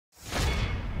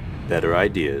Better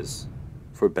ideas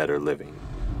for better living.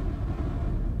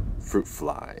 Fruit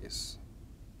flies.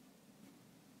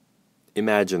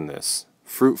 Imagine this.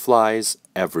 Fruit flies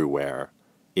everywhere.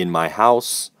 In my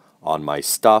house, on my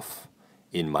stuff,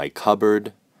 in my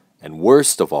cupboard, and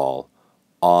worst of all,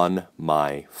 on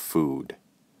my food.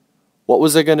 What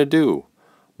was I going to do?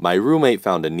 My roommate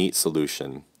found a neat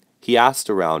solution. He asked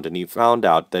around and he found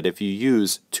out that if you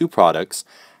use two products,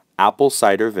 apple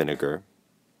cider vinegar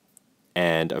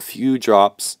and a few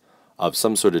drops of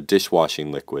some sort of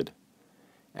dishwashing liquid,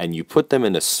 and you put them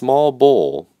in a small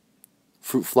bowl,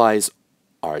 fruit flies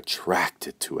are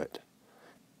attracted to it.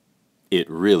 It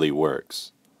really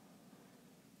works.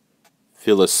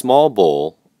 Fill a small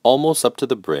bowl almost up to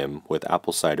the brim with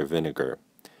apple cider vinegar.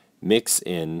 Mix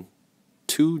in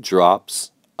 2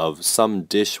 drops of some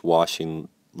dishwashing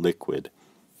liquid.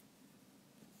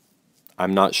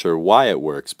 I'm not sure why it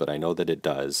works, but I know that it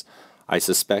does. I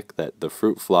suspect that the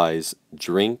fruit flies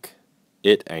drink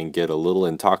it and get a little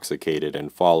intoxicated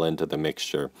and fall into the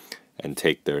mixture and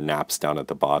take their naps down at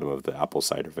the bottom of the apple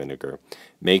cider vinegar.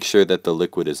 Make sure that the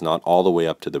liquid is not all the way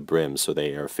up to the brim so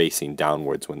they are facing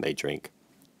downwards when they drink.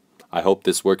 I hope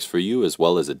this works for you as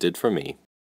well as it did for me.